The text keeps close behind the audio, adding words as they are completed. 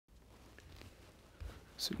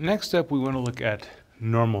So next up, we want to look at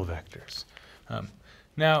normal vectors.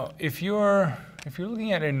 Now, if you're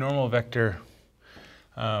looking at a normal vector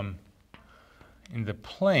in the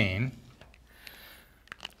plane,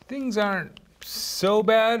 things aren't so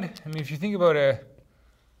bad. I mean, if you think about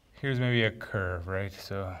here's maybe a curve, right?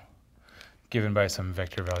 So given by some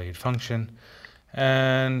vector valued function.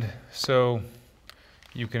 And so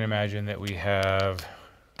you can imagine that we have,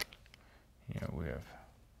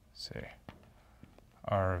 say,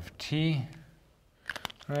 r of t,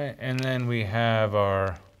 right? And then we have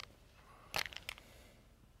our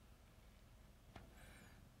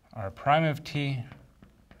r prime of t.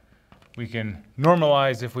 We can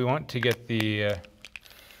normalize if we want to get the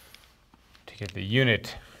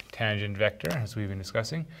unit tangent vector, as we've been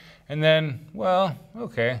discussing. And then, well,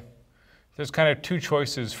 okay, there's kind of two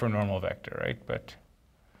choices for normal vector, right? But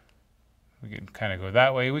we could kind of go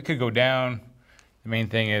that way. We could go down. The main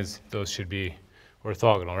thing is those should be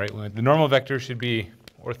orthogonal, right? The normal vector should be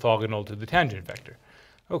orthogonal to the tangent vector.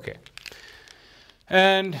 Okay.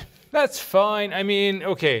 And that's fine. I mean,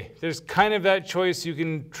 okay, there's kind of that choice. You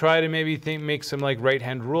can try to maybe make some like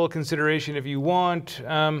right-hand rule consideration if you want,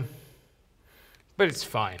 but it's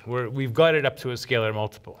fine. We've got it up to a scalar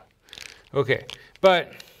multiple. Okay,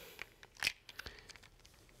 but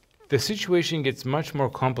the situation gets much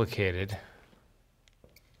more complicated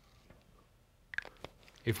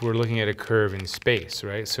if we're looking at a curve in space,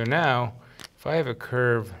 right? So now, if I have a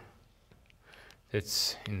curve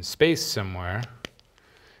that's in space somewhere,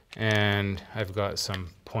 and I've got some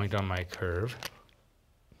point on my curve,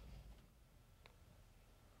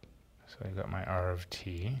 so I've got my r of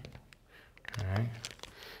t, right?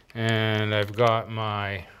 And I've got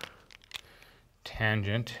my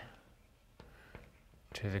tangent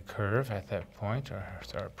to the curve at that point, or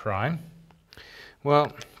r prime.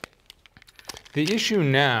 Well, the issue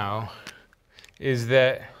now is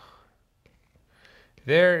that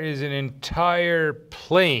there is an entire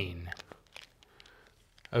plane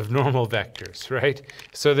of normal vectors, right?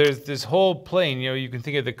 So there's this whole plane, you can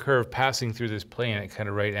think of the curve passing through this plane at kind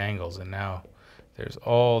of right angles, and now there's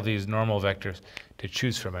all these normal vectors to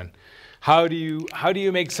choose from. And how do you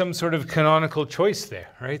make some sort of canonical choice there,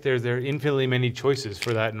 right? There are infinitely many choices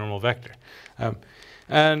for that normal vector.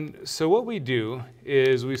 And so what we do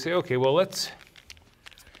is we say, okay, well,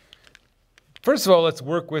 first of all, let's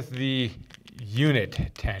work with the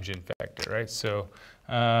unit tangent vector, right? So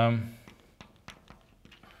we're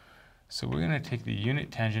going to take the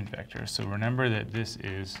unit tangent vector. So remember that this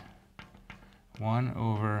is 1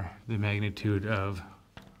 over the magnitude of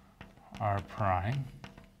r prime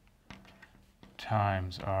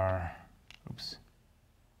times r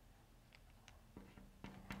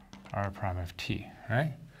prime of t,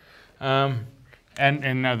 right?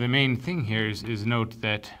 And now the main thing here is note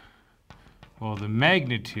that, well, the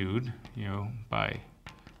magnitude,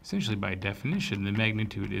 essentially by definition, the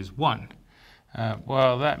magnitude is 1.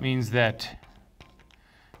 Well, that means that,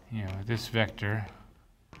 this vector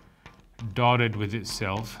dotted with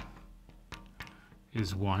itself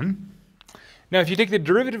is 1. Now, if you take the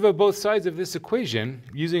derivative of both sides of this equation,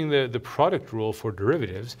 using the product rule for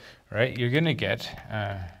derivatives, right, you're going to get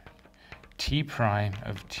t prime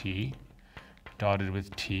of t dotted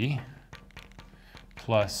with t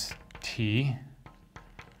plus t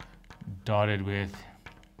dotted with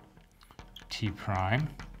t prime.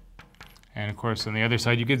 And of course, on the other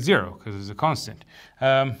side, you get 0 because it's a constant.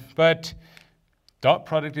 But dot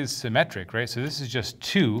product is symmetric, right? So this is just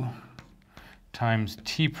 2 times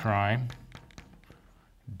t prime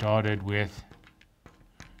dotted with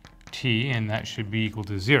t, and that should be equal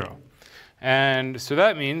to 0. And so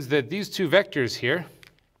that means that these two vectors here,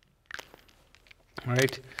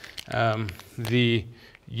 right, the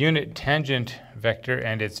unit tangent vector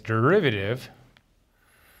and its derivative,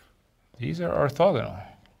 these are orthogonal.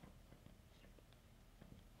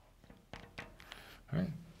 Right?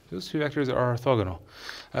 Those two vectors are orthogonal.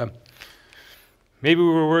 Maybe we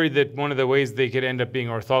were worried that one of the ways they could end up being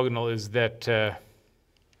orthogonal is that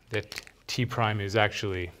that t prime is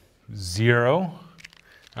actually 0.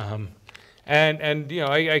 I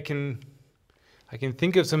can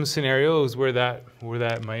think of some scenarios where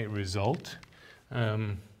that might result.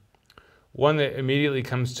 One that immediately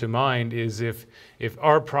comes to mind is if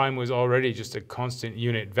r prime was already just a constant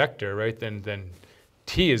unit vector, right? Then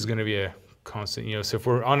t is going to be a constant. So if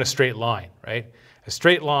we're on a straight line, right? A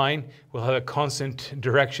straight line will have a constant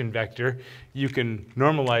direction vector. You can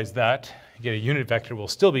normalize that. You get a unit vector will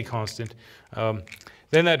still be constant.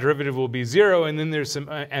 Then that derivative will be 0, and then there's some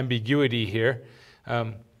ambiguity here.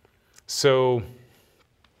 So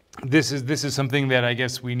this is something that I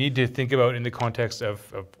guess we need to think about in the context of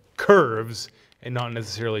curves and not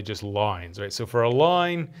necessarily just lines, right? So for a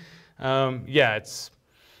line, yeah,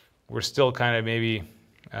 we're still kind of maybe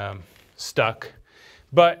stuck,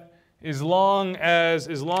 but as long as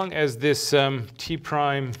this t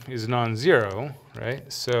prime is non-zero,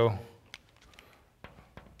 right? So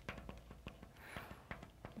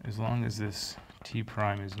as long as this t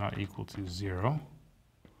prime is not equal to 0,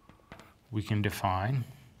 we can define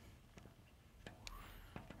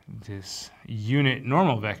this unit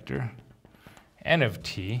normal vector n of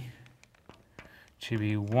t to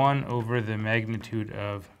be 1 over the magnitude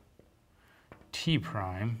of t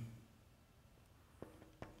prime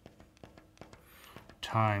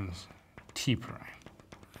times t prime,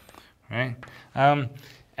 right?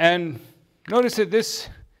 And notice that this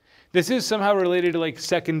is somehow related to like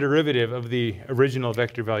second derivative of the original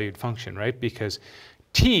vector valued function, right? Because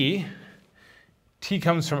t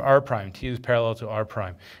comes from r prime. T is parallel to r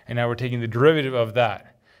prime. And now we're taking the derivative of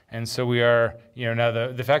that. And so we are, now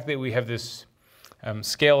the fact that we have this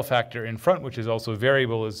scale factor in front, which is also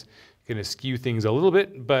variable, is going to skew things a little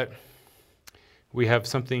bit. But we have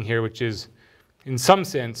something here which is, in some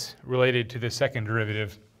sense, related to the second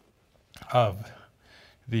derivative of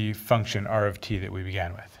the function r of t that we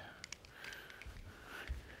began with.